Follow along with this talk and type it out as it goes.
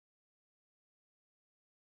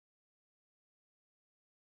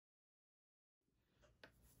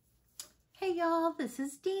Hey y'all, this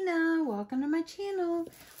is Dina. Welcome to my channel.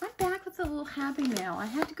 I'm back with a little happy mail. I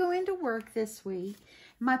had to go into work this week.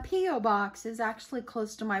 My P.O. box is actually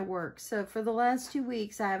close to my work. So for the last 2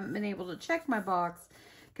 weeks, I haven't been able to check my box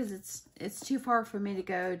because it's too far for me to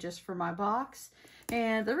go just for my box.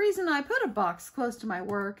 And the reason I put a box close to my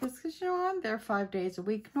work is because, I'm there 5 days a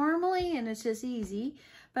week normally and it's just easy.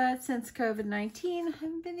 But since COVID-19, I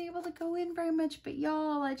haven't been able to go in very much. But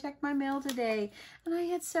y'all, I checked my mail today and I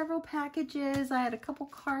had several packages. I had a couple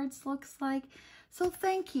cards, looks like. So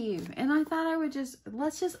thank you. And I thought I would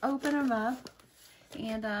let's just open them up.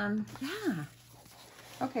 And yeah.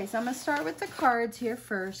 Okay, so I'm going to start with the cards here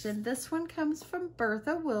first. And this one comes from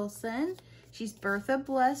Bertha Wilson. She's Bertha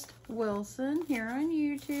Blessed Wilson here on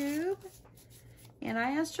YouTube. And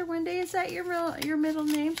I asked her one day, is that your middle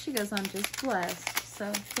name? She goes, I'm just blessed.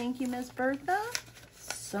 So thank you, Miss Bertha,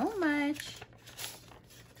 so much.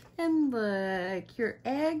 And look, you're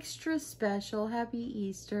extra special. Happy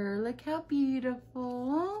Easter. Look how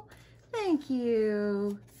beautiful. Thank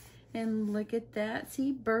you. And look at that.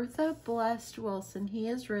 See, Bertha Blessed Wilson. He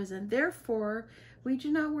is risen. Therefore, we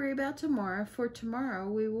do not worry about tomorrow, for tomorrow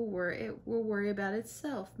it will worry about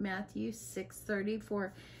itself. Matthew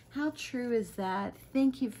 6:34. How true is that?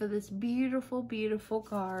 Thank you for this beautiful, beautiful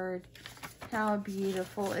card. How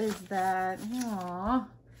beautiful is that? Aww.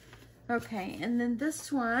 Okay, and then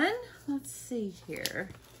this one, let's see here.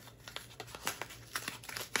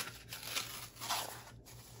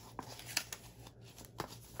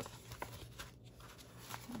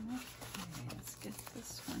 Okay, let's get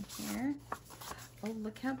this one here. Oh,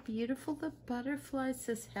 look how beautiful the butterfly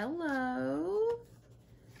says hello.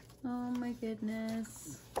 Oh my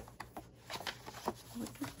goodness.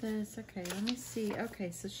 Look at this. Okay, let me see.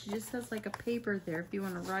 Okay, so she just has like a paper there if you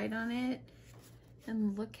want to write on it.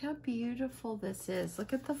 And look how beautiful this is.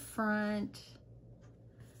 Look at the front.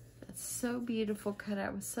 That's so beautiful, cut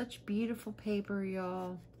out with such beautiful paper,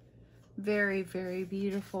 y'all. Very, very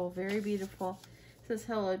beautiful. Very beautiful. It says,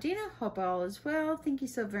 hello, Dina. Hope all is well. Thank you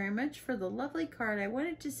so very much for the lovely card. I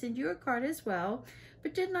wanted to send you a card as well,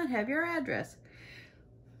 but did not have your address.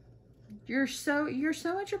 You're so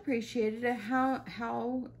much appreciated at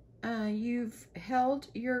how you've held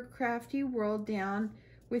your crafty world down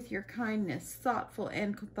with your kindness,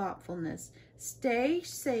 thoughtfulness. Stay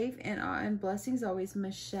safe and blessings always,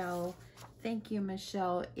 Michelle. Thank you,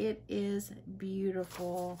 Michelle. It is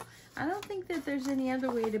beautiful. I don't think that there's any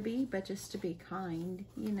other way to be but just to be kind,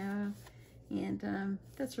 And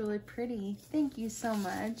that's really pretty. Thank you so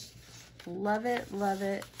much. Love it, love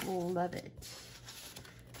it, love it.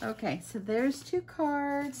 Okay, so there's 2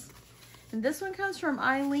 cards. And this one comes from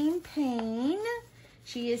Eileen Payne.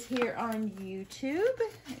 She is here on YouTube.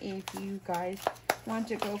 If you guys want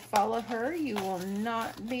to go follow her, you will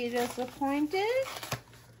not be disappointed.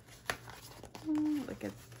 Ooh, look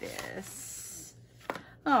at this.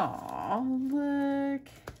 Oh, look.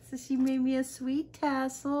 So she made me a sweet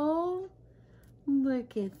tassel.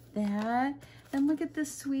 Look at that. And look at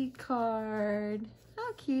this sweet card.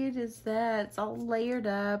 How cute is that? It's all layered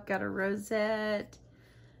up, got a rosette.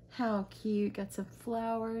 How cute, got some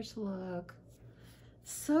flowers, look.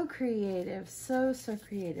 So creative, so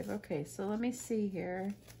creative. Okay, so let me see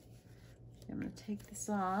here. I'm gonna take this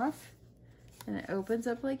off and it opens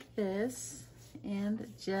up like this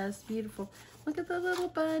and just beautiful. Look at the little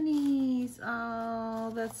bunnies.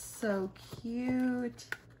 Oh, that's so cute.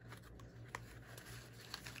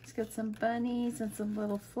 It's got some bunnies and some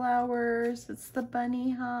little flowers. It's the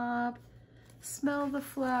bunny hop. Smell the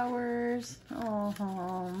flowers.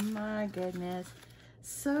 Oh my goodness.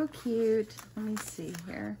 So cute. Let me see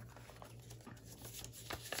here.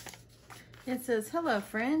 It says, hello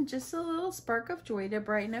friend, just a little spark of joy to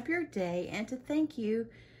brighten up your day and to thank you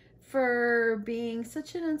for being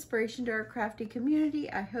such an inspiration to our crafty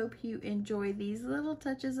community. I hope you enjoy these little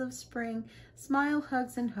touches of spring. Smile,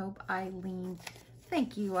 hugs, and hope, Eileen.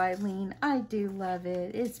 Thank you, Eileen. I do love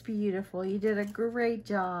it. It's beautiful. You did a great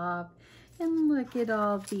job. And look at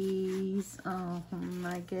all these. Oh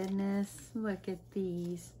my goodness. Look at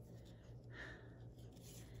these.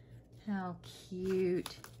 How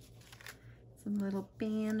cute. Some little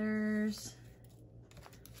banners.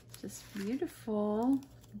 Just beautiful.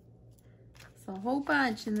 It's a whole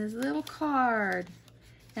bunch in this little card.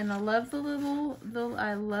 And I love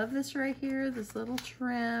I love this right here, this little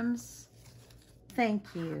trims. Thank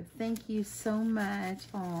you. Thank you so much.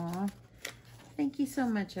 Aw. Thank you so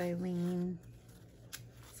much, Eileen.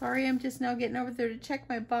 Sorry, I'm just now getting over there to check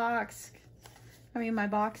my box. I mean, my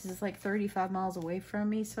box is like 35 miles away from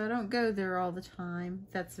me, so I don't go there all the time.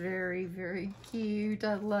 That's very, very cute.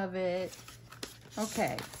 I love it.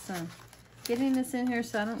 Okay, so getting this in here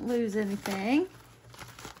so I don't lose anything.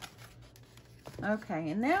 Okay,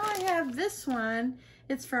 and now I have this one.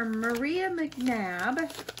 It's from Maria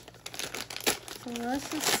McNabb. So let's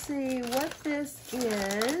just see what this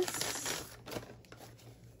is.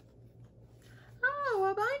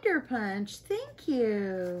 Oh, a binder punch. Thank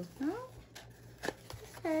you. Oh,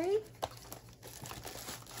 okay.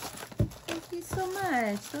 Thank you so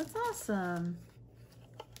much. That's awesome.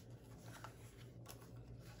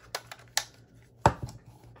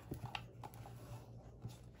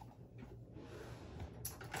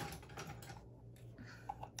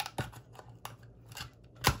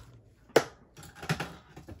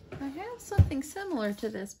 I have something similar to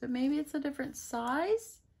this, but maybe it's a different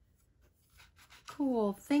size.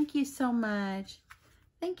 Cool. Thank you so much.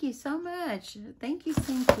 Thank you so much. Thank you,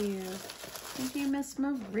 thank you. Thank you, Miss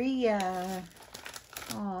Maria.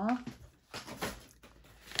 Aw.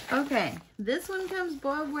 Okay, this one comes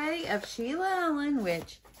by way of Sheila Allen,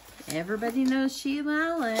 which everybody knows Sheila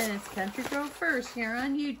Allen. It's Country Girl First here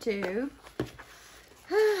on YouTube.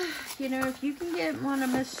 You know, if you can get one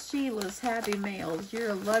of Miss Sheila's Happy Mails, you're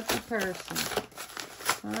a lucky person.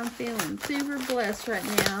 I'm feeling super blessed right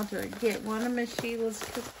now to get one of Miss Sheila's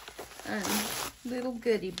little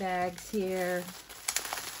goodie bags here.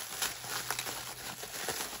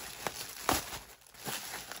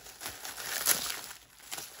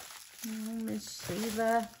 Oh, Miss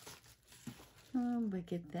Sheila. Oh,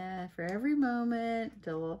 look at that. For every moment,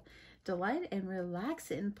 delight and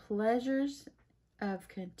relax in pleasures of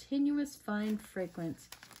continuous fine fragrance.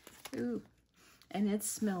 Ooh, and it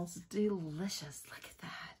smells delicious. Look at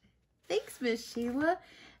that. Thanks, Miss Sheila.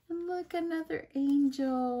 And look, another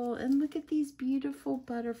angel. And look at these beautiful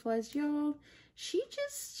butterflies, y'all. She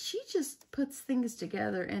just puts things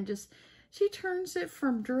together and she turns it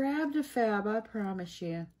from drab to fab, I promise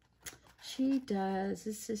you. She does.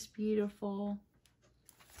 It's just beautiful.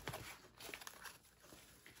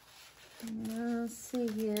 Let's see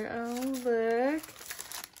here. Oh, look.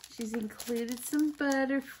 She's included some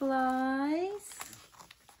butterflies.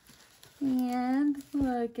 And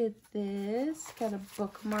look at this. Got a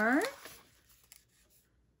bookmark.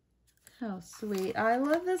 How sweet. I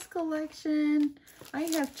love this collection. I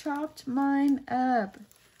have chopped mine up.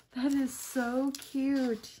 That is so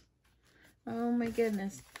cute. Oh my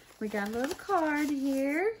goodness. We got a little card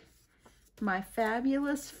here. My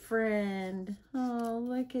fabulous friend. Oh,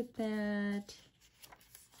 look at that.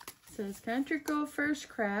 It says, Country Girl First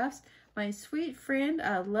Crafts. My sweet friend,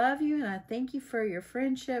 I love you and I thank you for your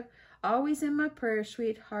friendship. Always in my prayer,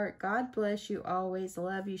 sweetheart. God bless you always.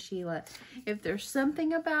 Love you, Sheila. If there's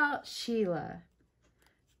something about Sheila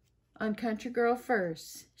on Country Girl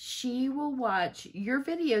First, she will watch your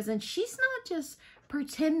videos, and she's not just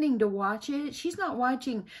pretending to watch it. She's not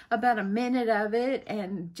watching about a minute of it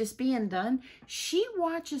and just being done. She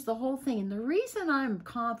watches the whole thing. And the reason I'm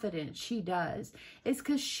confident she does is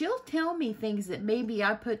because she'll tell me things that maybe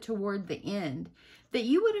I put toward the end that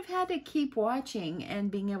you would have had to keep watching and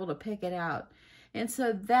being able to pick it out. And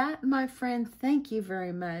so that, my friend, thank you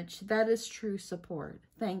very much. That is true support.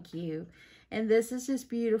 Thank you. And this is just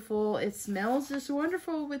beautiful. It smells just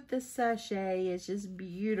wonderful with this sachet. It's just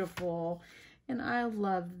beautiful. And I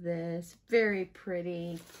love this. Very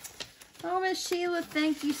pretty. Oh, Miss Sheila,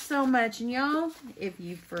 thank you so much. And y'all, if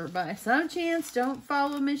you, for by some chance, don't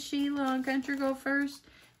follow Miss Sheila on Country Girl First,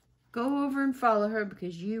 go over and follow her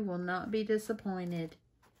because you will not be disappointed.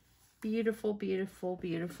 Beautiful, beautiful,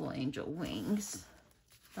 beautiful angel wings.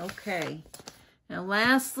 Okay. Now,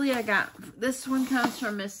 lastly, I got, this one comes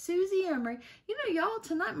from Miss Suzy Emery. You know, y'all,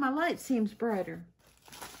 tonight my light seems brighter.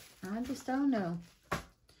 I just don't know.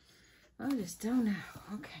 I just don't know.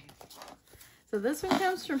 Okay. So this one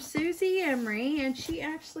comes from Suzy Emery, and she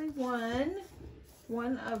actually won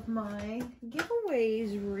one of my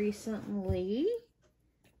giveaways recently.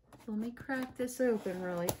 Let me crack this open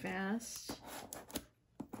really fast.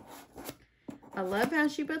 I love how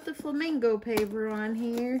she put the flamingo paper on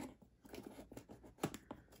here.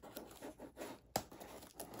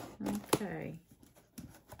 Okay.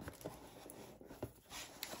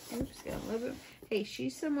 Oops, got a little bit. Hey,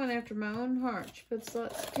 she's someone after my own heart. She puts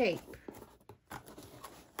lots of tape.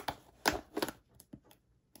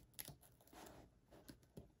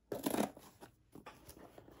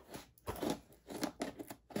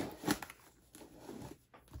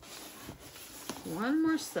 One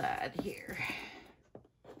more side here.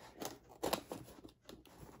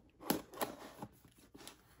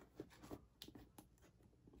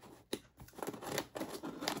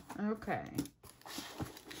 Okay.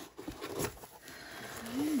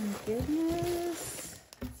 Oh my goodness.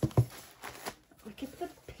 Look at the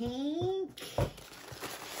pink.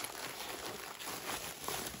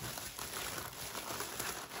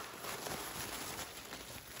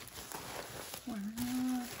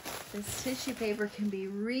 this tissue paper can be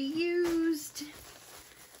reused.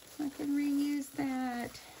 I can reuse that.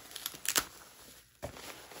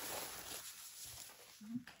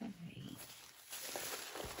 Okay.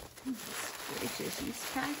 Goodness gracious, he's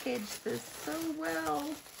packaged this so well.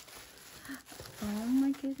 Oh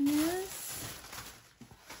my goodness.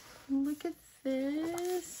 Look at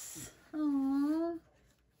this. Aww.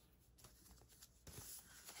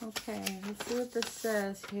 Okay, let's see what this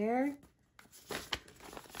says here.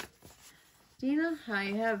 Dina, I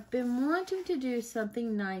have been wanting to do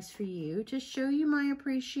something nice for you to show you my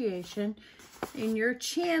appreciation in your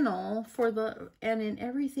channel and in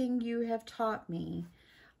everything you have taught me.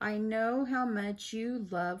 I know how much you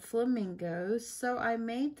love flamingos, so I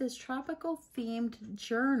made this tropical themed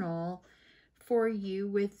journal for you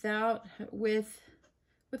with a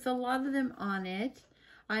lot of them on it.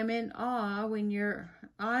 I'm in awe when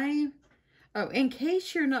in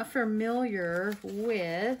case you're not familiar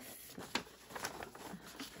with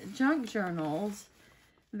junk journals,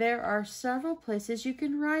 there are several places you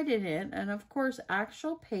can write it in, and of course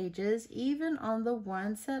actual pages, even on the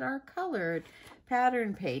ones that are colored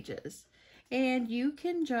pattern pages. And you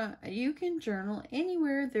can journal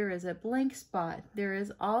anywhere there is a blank spot. There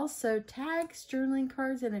is also tags, journaling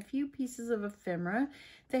cards, and a few pieces of ephemera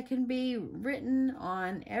that can be written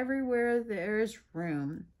on everywhere there is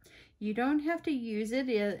room. You don't have to use it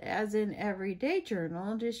as an everyday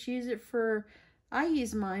journal. Just use it I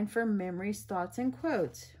use mine for memories, thoughts, and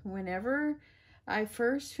quotes. Whenever I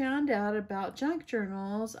first found out about junk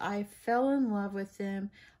journals, I fell in love with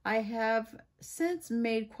them. I have since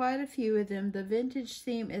made quite a few of them. The vintage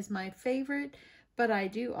theme is my favorite, but I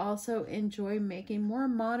do also enjoy making more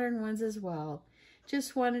modern ones as well.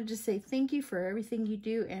 Just wanted to say thank you for everything you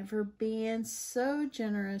do and for being so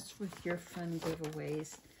generous with your fun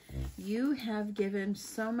giveaways. You have given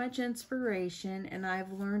so much inspiration, and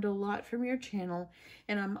I've learned a lot from your channel,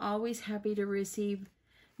 and I'm always happy to receive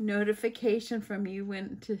notification from you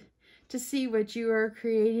to see what you are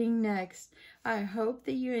creating next. I hope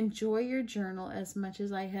that you enjoy your journal as much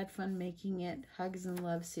as I had fun making it. Hugs and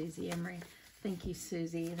love, Suzy Emery. Thank you,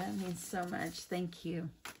 Suzy. That means so much. Thank you.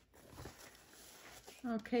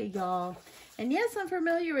 Okay, y'all. And yes, I'm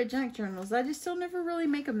familiar with junk journals. I just still never really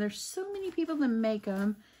make them. There's so many people that make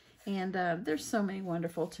them. And there's so many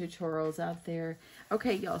wonderful tutorials out there.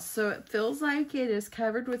 Okay, y'all. So it feels like it is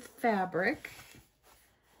covered with fabric.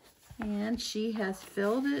 And she has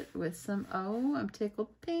filled it with some, oh, I'm tickled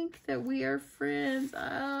pink that we are friends.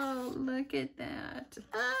 Oh, look at that.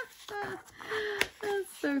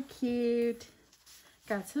 That's so cute.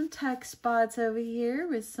 Got some tuck spots over here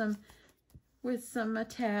with some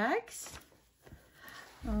tags.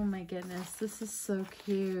 Oh my goodness, this is so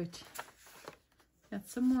cute. Got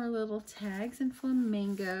some more little tags and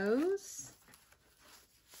flamingos.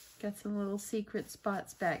 Got some little secret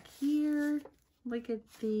spots back here. Look at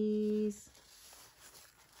these.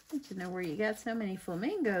 I don't know where you got so many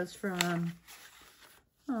flamingos from.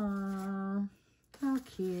 Aww, how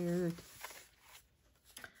cute.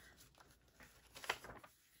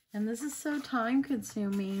 And this is so time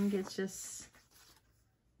consuming. It's just,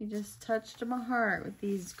 you just touched my heart with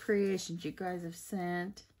these creations you guys have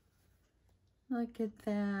sent. Look at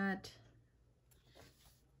that.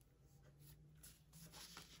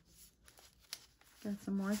 Got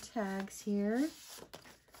some more tags here.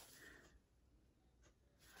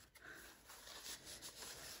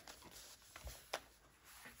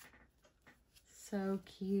 So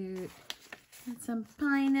cute. Got some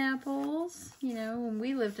pineapples. You know, when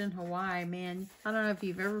we lived in Hawaii, man, I don't know if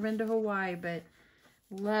you've ever been to Hawaii, but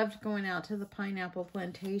loved going out to the pineapple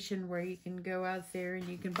plantation where you can go out there and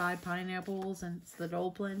you can buy pineapples, and it's the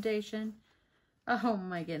Dole plantation. Oh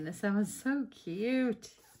my goodness, that was so cute.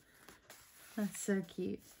 That's so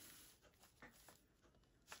cute.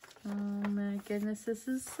 Oh my goodness, this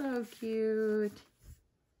is so cute.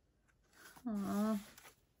 Aww.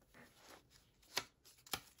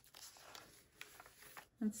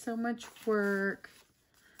 And so much work.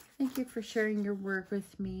 Thank you for sharing your work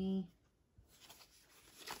with me.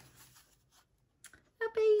 A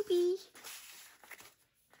baby.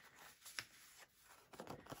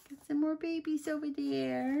 Got some more babies over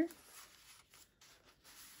there.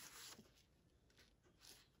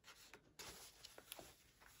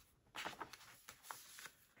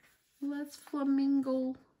 Let's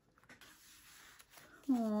flamingo.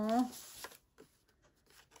 Aww.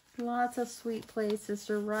 Lots of sweet places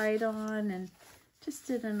to write on, and just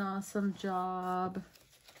did an awesome job.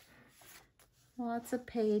 Lots of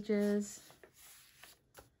pages.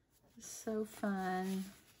 So fun.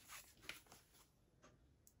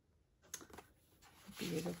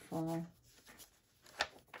 Beautiful.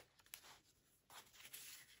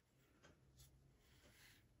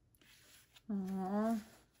 Aww.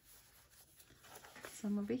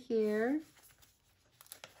 Some over here.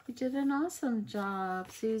 You did an awesome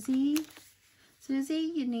job, Suzy.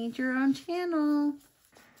 Suzy, you need your own channel.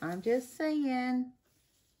 I'm just saying.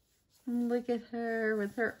 Look at her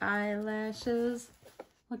with her eyelashes.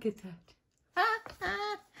 Look at that.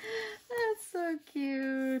 That's so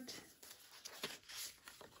cute.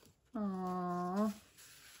 Aww.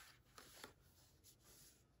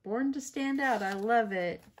 Born to stand out. I love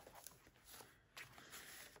it.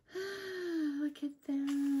 Look at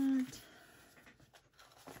that.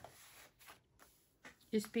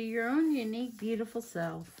 Just be your own unique, beautiful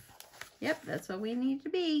self. Yep, that's what we need to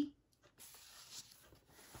be.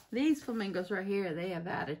 These flamingos right here, they have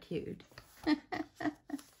attitude.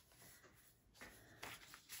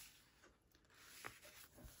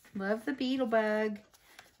 Love the beetle bug.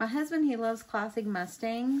 My husband, he loves classic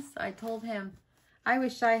Mustangs. I told him, I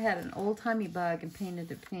wish I had an old-timey bug and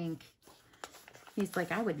painted it pink. He's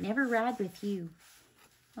like, I would never ride with you.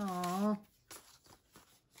 Aww.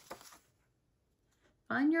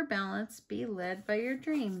 Find your balance. Be led by your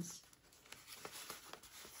dreams.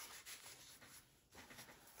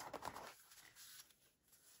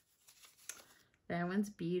 That one's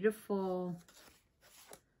beautiful.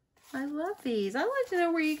 I love these. I'd like to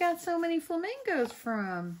know where you got so many flamingos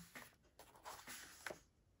from.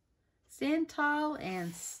 Stand tall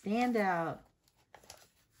and stand out.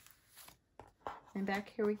 And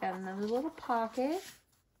back here we got another little pocket.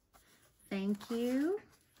 Thank you.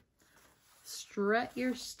 Strut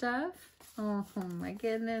your stuff. Oh my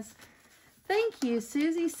goodness. Thank you,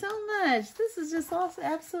 Suzy, so much. This is just also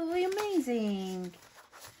absolutely amazing.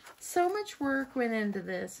 So much work went into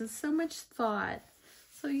this and so much thought.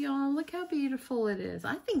 So y'all, look how beautiful it is.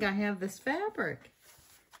 I think I have this fabric.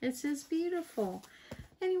 It's just beautiful.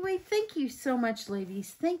 Anyway, thank you so much,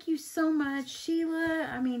 ladies. Thank you so much, Sheila.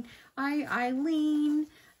 Ilene,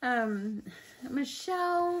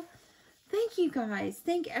 Michelle. Thank you guys.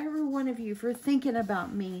 Thank every one of you for thinking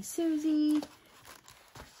about me. Suzy,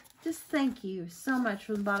 just thank you so much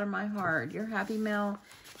from the bottom of my heart. You're happy, Mel.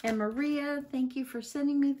 And Maria, thank you for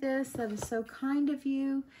sending me this. That is so kind of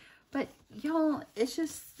you. But y'all, it's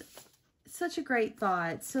just such a great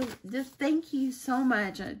thought. So just thank you so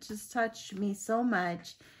much. It just touched me so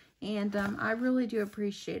much. And I really do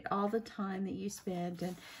appreciate all the time that you spent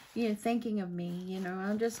and, you know, thinking of me. You know,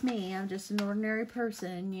 I'm just me. I'm just an ordinary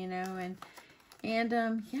person, you know. And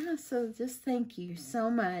yeah, so just thank you so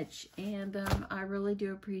much. And I really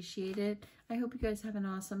do appreciate it. I hope you guys have an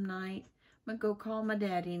awesome night. I'm going to go call my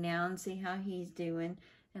daddy now and see how he's doing.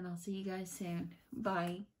 And I'll see you guys soon.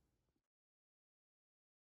 Bye.